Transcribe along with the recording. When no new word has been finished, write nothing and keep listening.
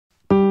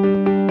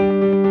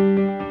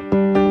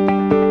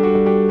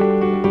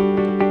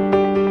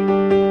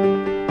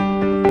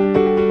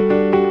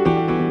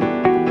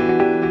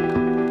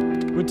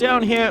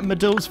here at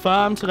Medill's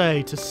Farm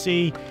today to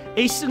see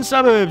Eastern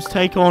Suburbs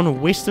take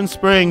on Western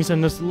Springs in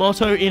this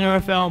Lotto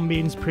NRFL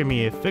Men's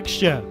Premier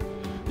fixture.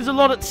 There's a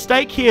lot at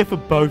stake here for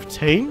both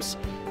teams.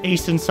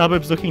 Eastern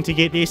Suburbs looking to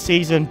get their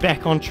season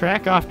back on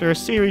track after a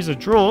series of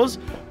draws,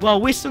 while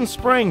Western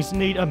Springs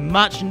need a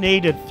much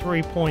needed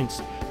 3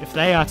 points if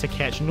they are to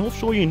catch North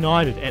Shore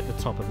United at the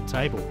top of the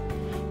table.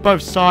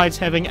 Both sides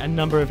having a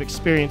number of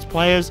experienced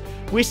players.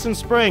 Western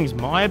Springs,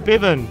 Maya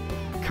Bevan,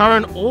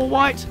 current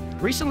all-white,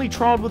 recently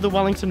trialled with the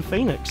Wellington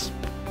Phoenix.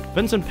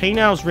 Vincent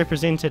Pinau's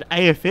represented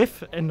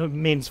AFF in the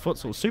Men's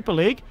Futsal Super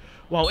League,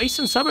 while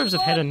Eastern Suburbs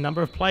have had a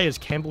number of players.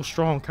 Campbell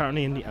Strong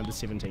currently in the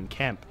under-17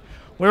 camp.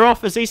 We're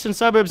off as Eastern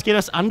Suburbs get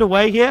us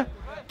underway here.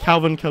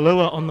 Calvin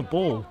Kalua on the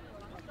ball.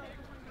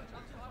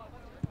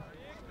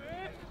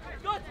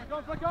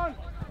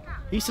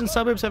 Eastern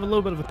Suburbs have a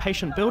little bit of a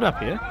patient build-up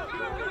here.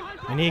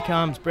 And here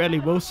comes Bradley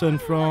Wilson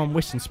from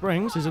Western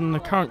Springs. He's in the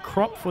current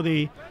crop for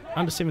the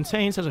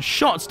under-17s. Has a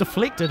shot, it's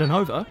deflected and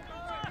over.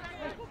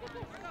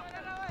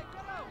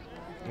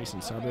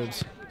 Eastern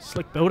Suburbs,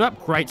 slick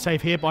build-up. Great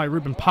save here by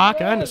Ruben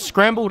Parker, and it's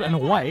scrambled and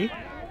away.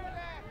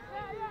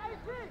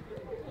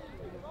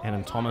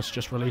 Adam Thomas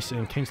just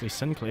releasing Kingsley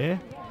Sinclair,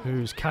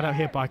 who's cut out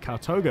here by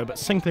Kartoga, but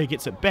Sinclair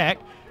gets it back.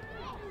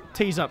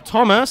 Tees up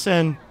Thomas,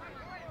 and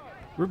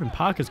Ruben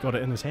Parker's got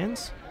it in his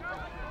hands.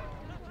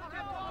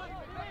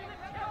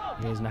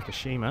 Here's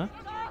Nakashima.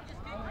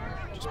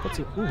 Just puts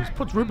it. Ooh, he's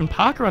put Ruben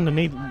Parker under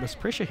needless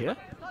pressure here.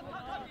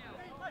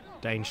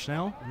 Dane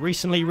Schnell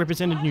recently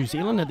represented New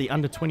Zealand at the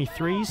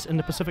under-23s in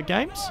the Pacific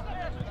Games.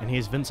 And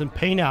here's Vincent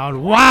Pinau.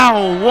 And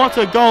wow, what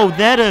a goal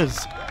that is!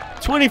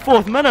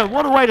 24th minute,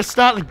 what a way to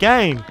start the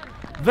game.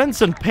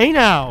 Vincent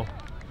Pinau.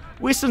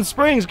 Western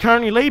Springs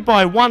currently lead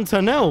by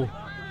 1-0.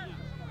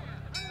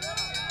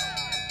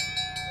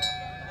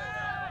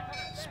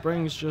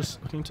 Springs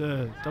just looking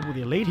to double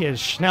their lead here.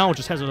 Schnell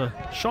just has a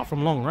shot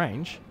from long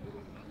range.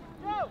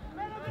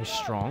 He's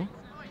strong.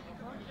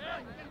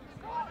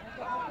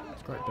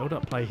 It's a great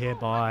build-up play here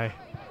by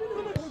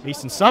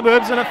Eastern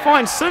Suburbs, and it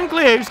finds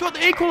Sinclair, who's got the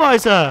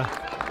equaliser.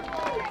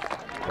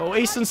 Well,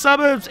 Eastern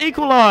Suburbs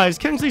equalise.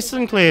 Kingsley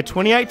Sinclair,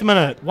 28th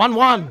minute,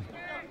 1-1.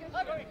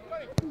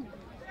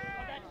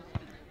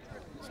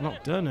 It's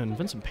knocked in, and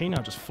Vincent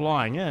Pinau just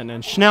flying in,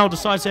 and Schnell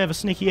decides to have a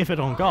sneaky effort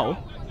on goal.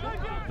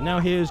 And now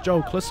here's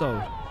Joel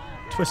Clisso,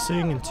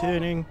 twisting and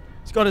turning.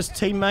 He's got his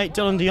teammate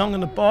Dylan de Jong in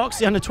the box.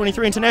 The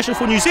under-23 international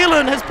for New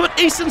Zealand has put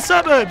Eastern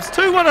Suburbs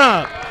 2-1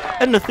 up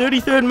in the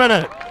 33rd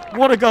minute.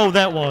 What a goal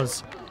that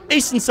was.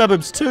 Eastern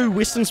Suburbs 2,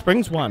 Western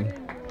Springs 1.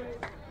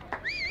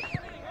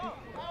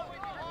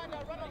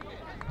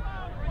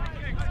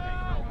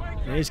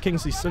 There's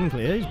Kingsley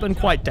Sinclair. He's been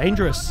quite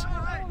dangerous.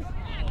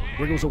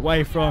 Wriggles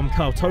away from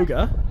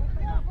Kartoga.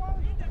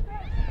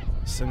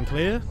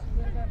 Sinclair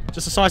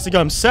just decides to go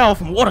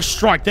himself, and what a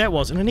strike that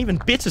was, and an even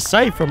better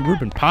save from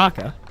Ruben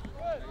Parker.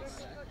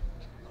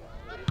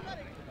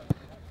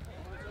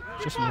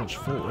 Just launched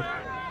forward.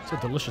 It's a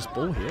delicious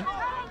ball here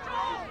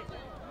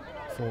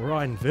for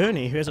Ryan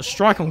Verney, who has a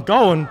strike on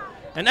goal, and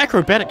an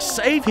acrobatic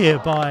save here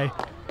by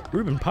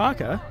Ruben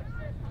Parker.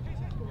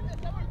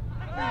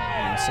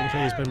 And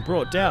Sinclair has been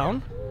brought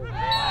down,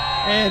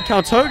 and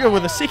Kartoga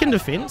with a second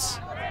defence.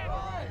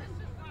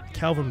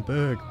 Calvin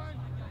Berg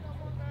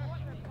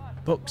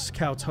books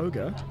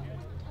Kartoga,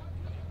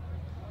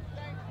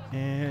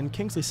 and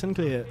Kingsley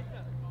Sinclair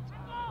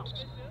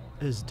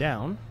is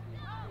down.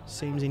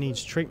 Seems he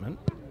needs treatment.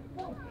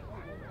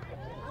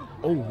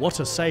 Oh, what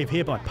a save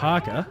here by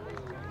Parker.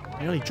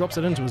 He nearly drops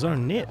it into his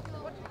own net.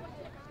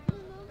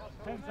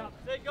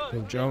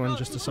 Bill Joan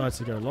just decides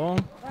to go long.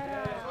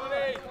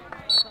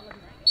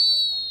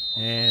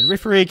 And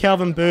referee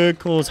Calvin Berg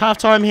calls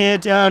halftime here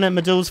down at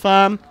Medill's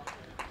Farm.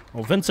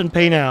 Well, Vincent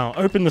Pinau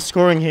opened the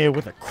scoring here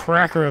with a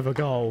cracker of a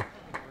goal.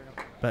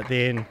 But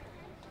then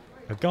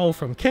a goal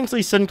from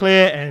Kingsley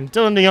Sinclair, and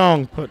Dylan de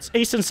Jong puts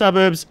Eastern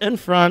Suburbs in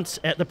front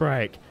at the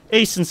break.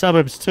 Eastern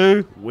Suburbs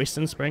 2,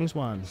 Western Springs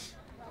 1.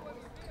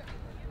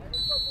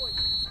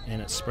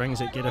 And it's Springs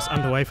that get us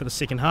underway for the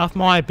second half.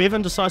 Maya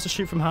Bevan decides to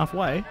shoot from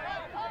halfway.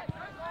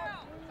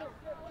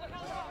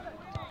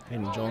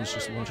 Hayden Johns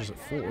just launches it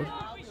forward.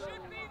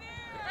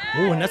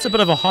 Oh, and that's a bit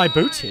of a high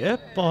boot here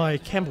by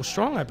Campbell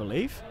Strong, I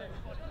believe.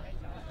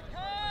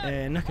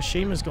 And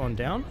Nakashima's gone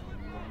down.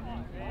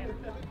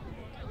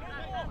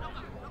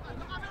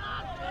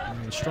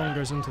 And Strong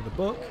goes into the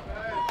book.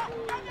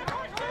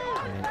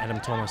 And Adam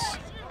Thomas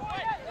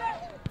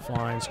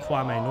finds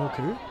Kwame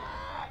Norku.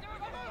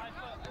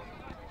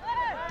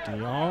 De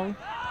Jong.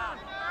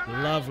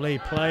 Lovely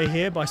play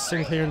here by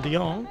Sinclair and De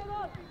Jong.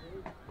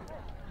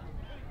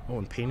 Oh,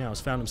 and Pinau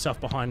has found himself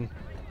behind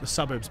the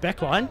Suburbs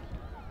backline.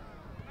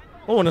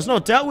 Oh, and it's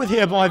not dealt with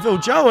here by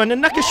Viljoen,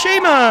 and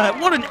Nakashima!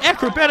 What an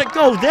acrobatic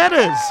goal that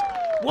is!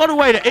 What a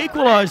way to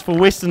equalise for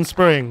Western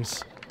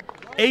Springs.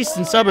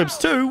 Eastern Suburbs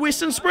 2,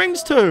 Western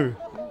Springs 2.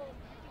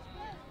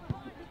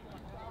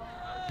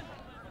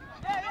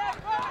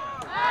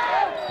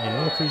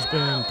 And Norku's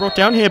been brought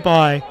down here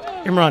by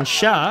Imran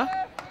Shah.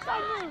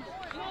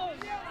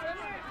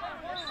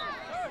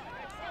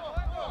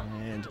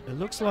 And it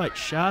looks looks like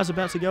Shah's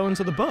about to go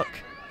into the book.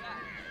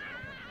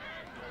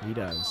 He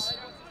does.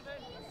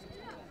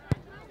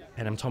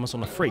 Adam Thomas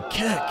on the free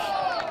kick.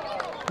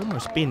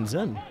 Almost bends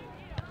in.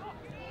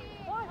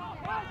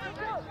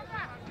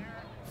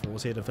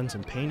 Falls here to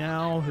Vincent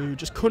Pinal, who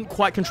just couldn't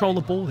quite control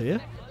the ball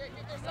here.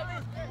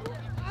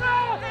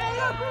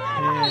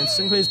 And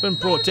Sinclair's been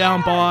brought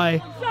down by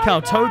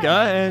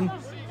Kautoga, and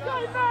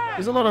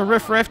there's a lot of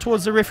riff-raff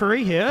towards the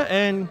referee here,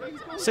 and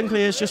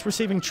Sinclair's just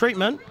receiving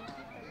treatment.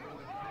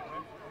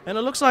 And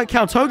it looks like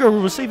Kautoga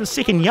will receive a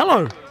second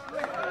yellow.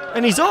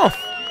 And he's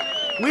off.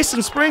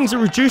 Western Springs are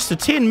reduced to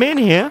 10 men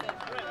here.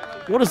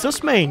 What does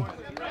this mean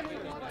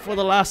for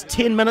the last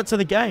 10 minutes of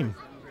the game?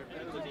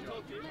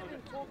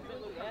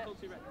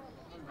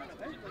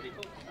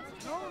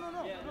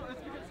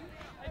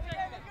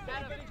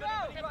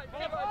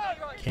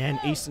 Can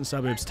Eastern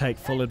Suburbs take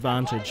full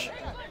advantage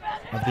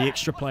of the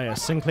extra player?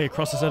 Sinclair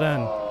crosses it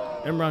in.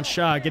 Imran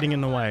Shah getting in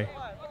the way.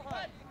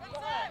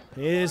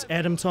 Here's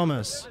Adam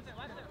Thomas.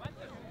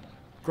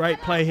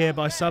 Great play here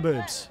by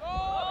Suburbs.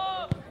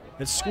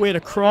 It's squared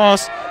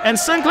across, and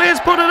Sinclair's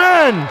put it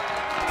in.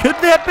 Could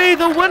that be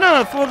the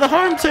winner for the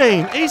home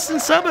team, Eastern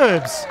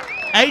Suburbs?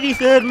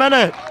 83rd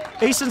minute.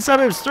 Eastern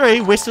Suburbs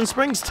 3, Western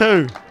Springs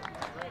 2.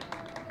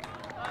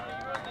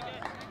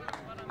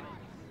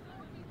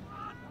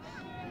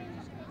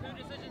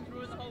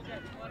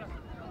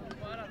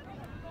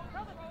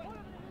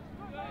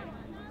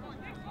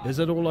 Is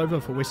it all over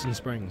for Western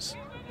Springs?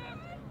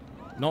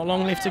 Not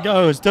long left to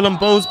go as Dylan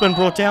Bull's been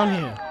brought down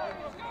here.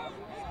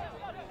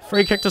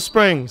 Free kick to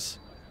Springs.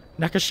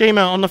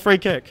 Nakashima on the free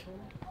kick.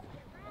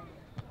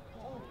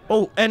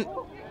 Oh, and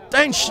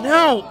Dane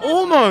Schnell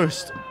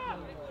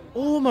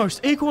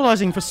almost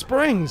equalising for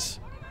Springs.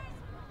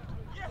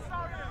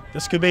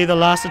 This could be the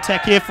last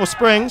attack here for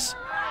Springs.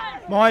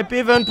 My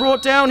Bevan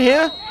brought down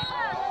here.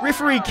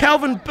 Referee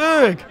Calvin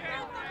Berg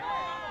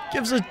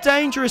gives a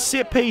dangerous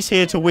set piece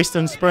here to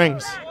Western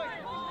Springs.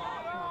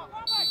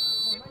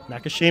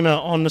 Nakashima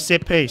on the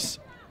set piece.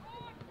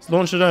 Let's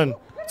launch it in.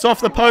 It's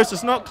off the post.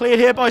 It's not cleared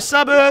here by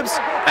Suburbs.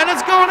 And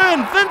it's gone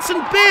in.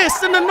 Vincent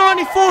Best in the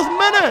 94th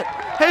minute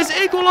has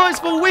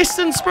equalised for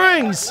Western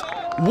Springs.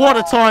 What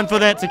a time for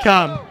that to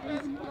come.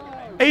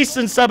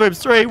 Eastern Suburbs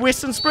 3,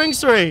 Western Springs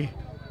 3.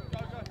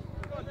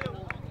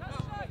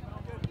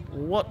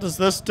 What does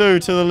this do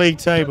to the league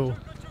table?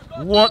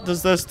 What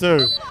does this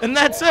do? And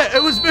that's it.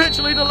 It was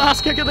virtually the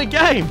last kick of the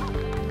game.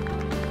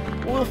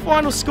 Well, the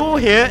final score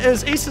here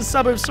is Eastern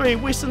Suburbs 3,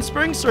 Western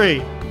Springs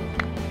 3.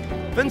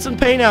 Vincent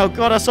Pinal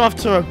got us off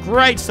to a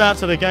great start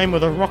to the game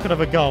with a rocket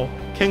of a goal.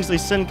 Kingsley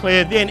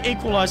Sinclair then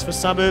equalised for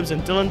Suburbs,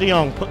 and Dylan de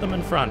Jong put them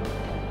in front.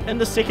 In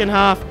the second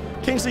half,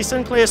 Kingsley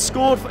Sinclair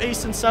scored for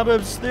Eastern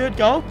Suburbs' third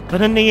goal,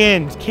 but in the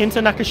end,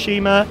 Kenta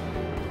Nakashima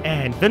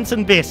and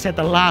Vincent Best had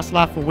the last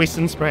laugh for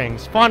Western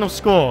Springs. Final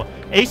score,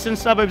 Eastern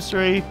Suburbs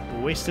 3,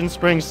 Western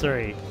Springs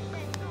 3.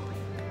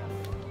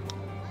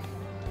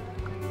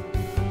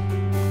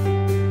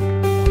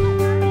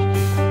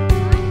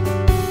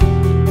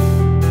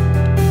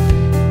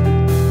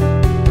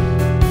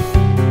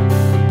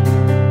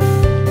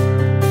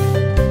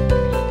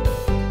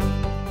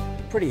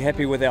 Pretty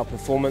happy with our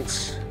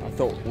performance. I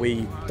thought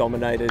we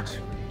dominated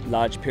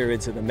large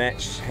periods of the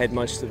match, had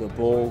most of the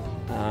ball,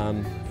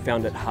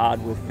 found it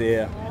hard with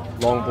their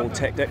long ball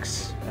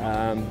tactics.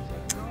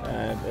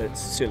 It's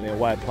certainly a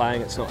way of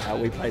playing. It's not how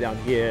we play down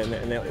here,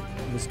 and that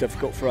was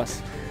difficult for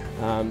us.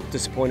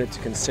 Disappointed to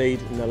concede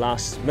in the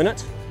last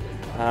minute.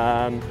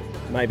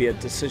 Maybe a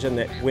decision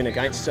that went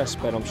against us,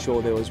 but I'm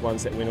sure there was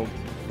ones that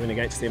went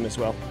against them as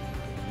well.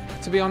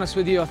 To be honest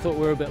with you, I thought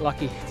we were a bit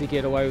lucky to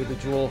get away with the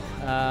draw.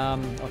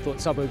 I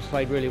thought Suburbs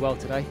played really well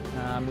today,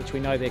 which we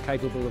know they're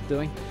capable of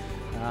doing.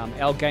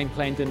 Our game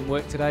plan didn't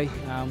work today.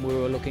 We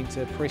were looking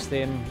to press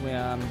them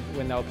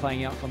when they were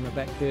playing out from the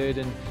back third,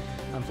 and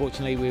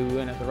unfortunately we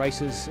weren't at the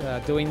races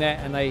doing that,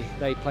 and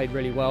they played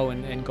really well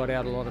and got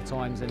out a lot of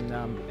times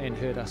and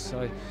hurt us.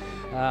 So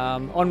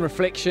on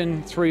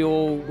reflection,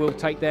 3-3, we'll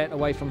take that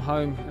away from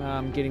home,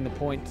 getting the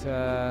point,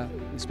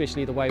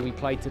 especially the way we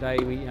played today.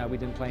 We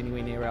didn't play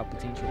anywhere near our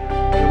potential.